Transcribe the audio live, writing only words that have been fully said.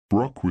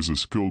Brock was a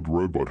skilled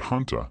robot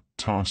hunter,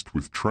 tasked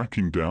with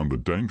tracking down the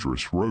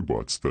dangerous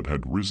robots that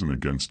had risen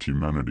against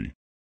humanity.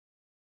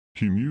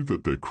 He knew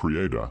that their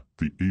creator,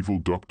 the evil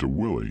Dr.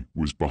 Willy,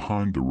 was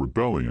behind the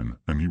rebellion,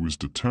 and he was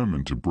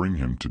determined to bring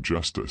him to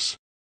justice.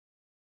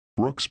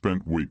 Brock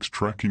spent weeks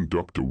tracking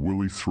Dr.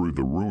 Willy through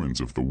the ruins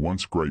of the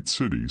once great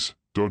cities,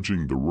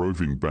 dodging the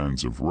roving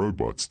bands of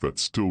robots that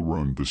still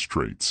roamed the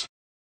streets.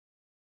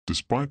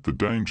 Despite the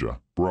danger,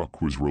 Brock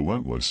was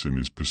relentless in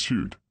his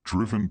pursuit,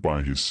 driven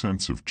by his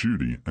sense of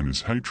duty and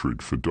his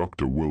hatred for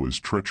Dr. Willy's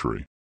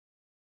treachery.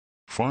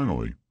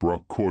 Finally,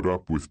 Brock caught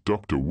up with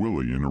Dr.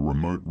 Willy in a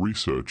remote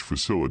research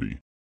facility.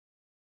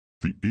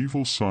 The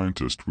evil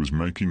scientist was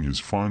making his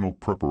final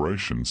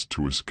preparations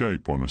to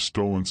escape on a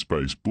stolen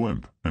space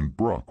blimp, and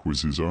Brock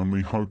was his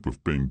only hope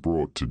of being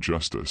brought to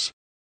justice.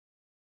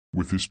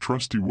 With his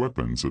trusty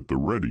weapons at the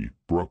ready,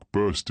 Brock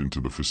burst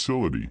into the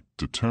facility,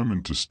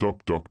 determined to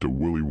stop Dr.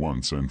 Willy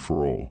once and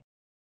for all.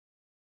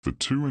 The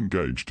two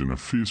engaged in a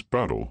fierce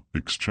battle,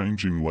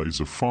 exchanging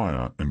laser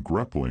fire and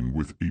grappling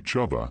with each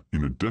other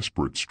in a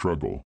desperate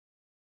struggle.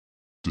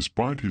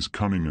 Despite his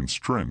cunning and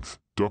strength,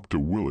 Dr.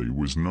 Willy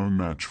was no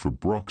match for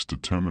Brock's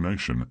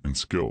determination and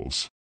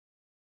skills.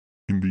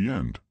 In the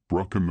end,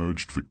 Brock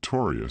emerged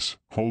victorious,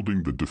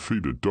 holding the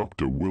defeated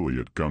Dr. Willy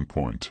at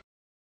gunpoint.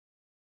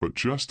 But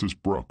just as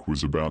Brock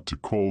was about to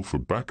call for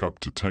backup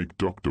to take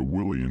Dr.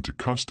 Willy into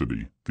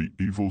custody, the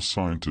evil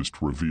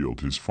scientist revealed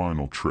his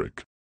final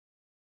trick.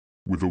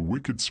 With a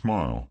wicked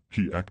smile,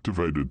 he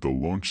activated the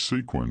launch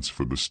sequence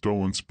for the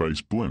stolen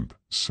space blimp,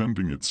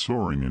 sending it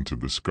soaring into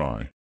the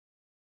sky.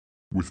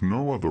 With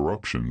no other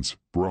options,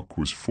 Brock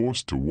was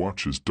forced to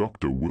watch as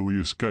Dr. Willy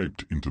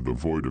escaped into the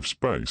void of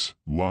space,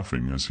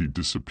 laughing as he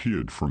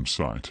disappeared from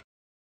sight.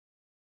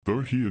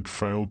 Though he had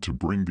failed to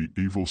bring the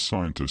evil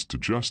scientist to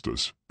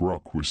justice,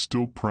 Brock was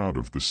still proud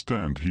of the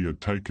stand he had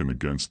taken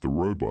against the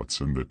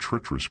robots and their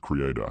treacherous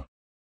creator.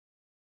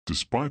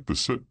 Despite the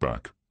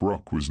setback,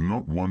 Brock was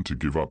not one to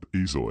give up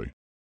easily.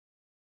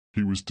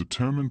 He was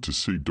determined to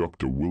see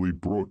Dr. Willy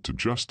brought to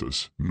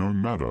justice, no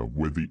matter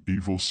where the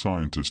evil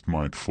scientist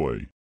might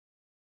flee.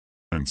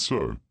 And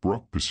so,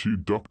 Brock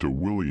pursued Dr.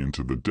 Willy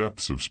into the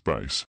depths of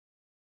space.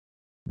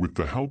 With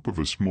the help of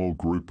a small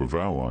group of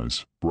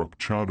allies, Brock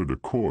charted a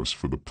course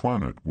for the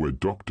planet where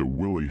Dr.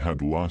 Willy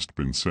had last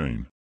been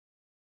seen.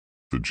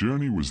 The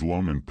journey was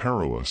long and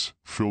perilous,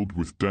 filled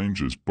with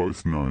dangers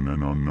both known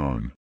and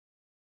unknown.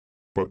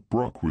 But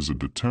Brock was a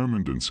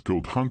determined and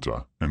skilled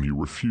hunter, and he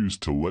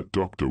refused to let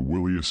Dr.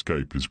 Willy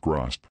escape his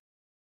grasp.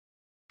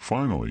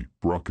 Finally,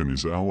 Brock and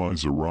his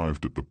allies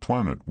arrived at the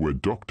planet where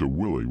Dr.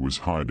 Willy was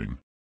hiding.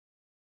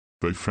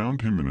 They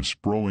found him in a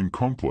sprawling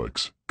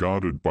complex,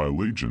 guarded by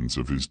legions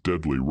of his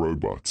deadly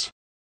robots.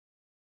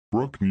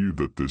 Brock knew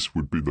that this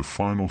would be the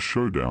final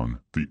showdown,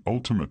 the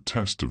ultimate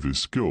test of his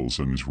skills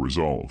and his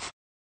resolve.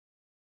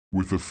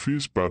 With a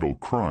fierce battle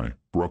cry,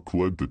 Brock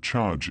led the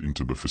charge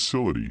into the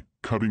facility,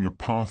 cutting a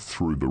path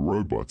through the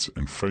robots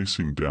and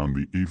facing down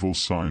the evil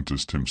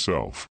scientist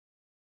himself.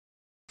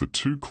 The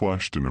two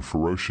clashed in a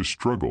ferocious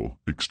struggle,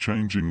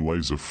 exchanging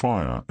laser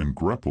fire and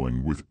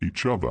grappling with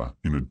each other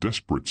in a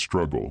desperate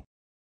struggle.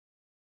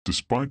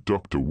 Despite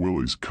Dr.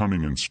 Willy's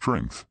cunning and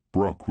strength,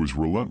 Brock was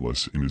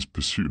relentless in his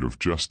pursuit of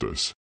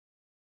justice.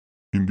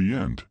 In the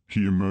end,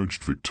 he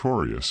emerged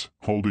victorious,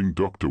 holding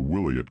Dr.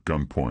 Willy at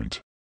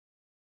gunpoint.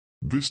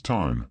 This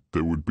time,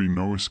 there would be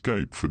no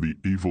escape for the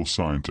evil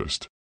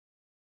scientist.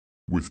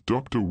 With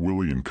Dr.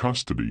 Willy in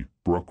custody,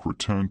 Brock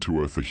returned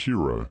to Earth a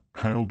hero,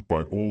 hailed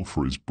by all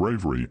for his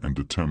bravery and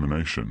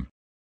determination.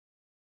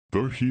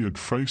 Though he had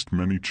faced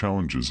many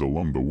challenges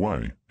along the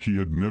way, he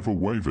had never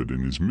wavered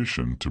in his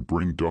mission to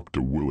bring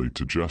Dr. Willy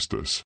to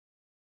justice.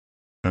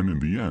 And in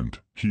the end,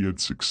 he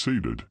had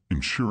succeeded,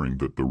 ensuring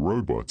that the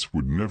robots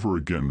would never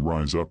again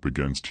rise up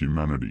against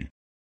humanity.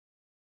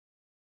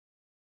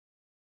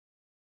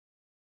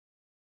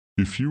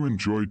 If you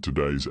enjoyed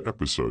today's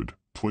episode,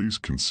 please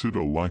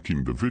consider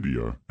liking the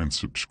video and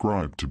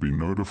subscribe to be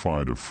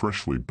notified of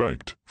freshly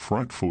baked,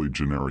 frightfully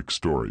generic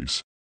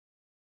stories.